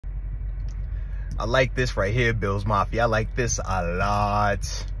I like this right here, Bills Mafia. I like this a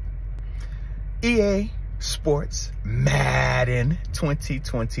lot. EA Sports Madden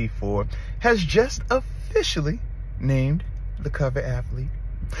 2024 has just officially named the cover athlete.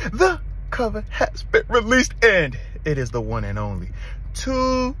 The cover has been released, and it is the one and only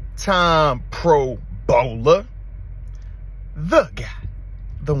two-time Pro Bowler, the guy,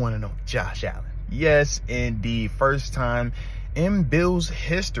 the one and only Josh Allen. Yes, indeed. First time in Bills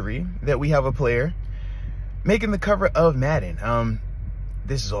history that we have a player making the cover of Madden.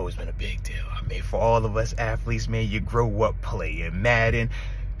 This has always been a big deal. I mean, for all of us athletes, man, you grow up playing Madden.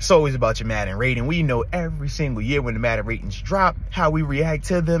 It's always about your Madden rating. We know every single year when the Madden ratings drop, how we react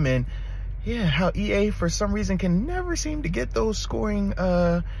to them, and yeah, how EA, for some reason, can never seem to get those scoring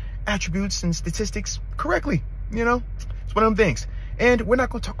attributes and statistics correctly. You know, it's one of them things. And we're not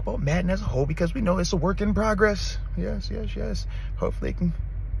going to talk about Madden as a whole because we know it's a work in progress. Yes. Hopefully it can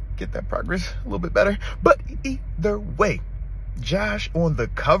get that progress a little bit better. But either way, Josh on the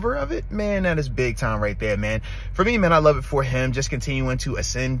cover of it, man, that is big time right there, man. For me, man, I love it for him, just continuing to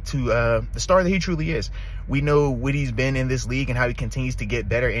ascend to the star that he truly is. We know what he's been in this league and how he continues to get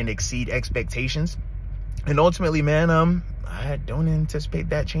better and exceed expectations. And ultimately, man, I don't anticipate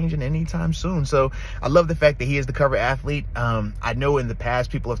that changing anytime soon. So I love the fact that he is the cover athlete. I know in the past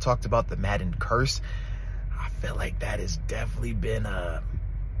people have talked about the Madden curse. I feel like that has definitely been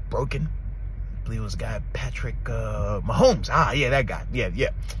broken. I believe it was a guy, Patrick Mahomes. Yeah, that guy.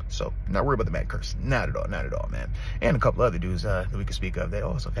 Yeah. So not worried about the Madden curse. Not at all, man. And a couple other dudes that we could speak of. They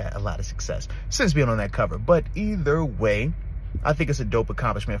also have had a lot of success since being on that cover. But either way, I think it's a dope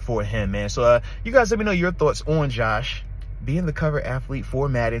accomplishment for him, man. So you guys let me know your thoughts on Josh being the cover athlete for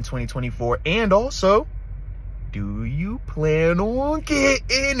Madden 2024. And also, do you plan on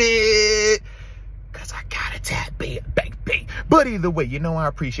getting it? Because I got a tap, baby. But either way, you know I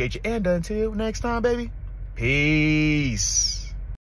appreciate you. And until next time, baby, peace.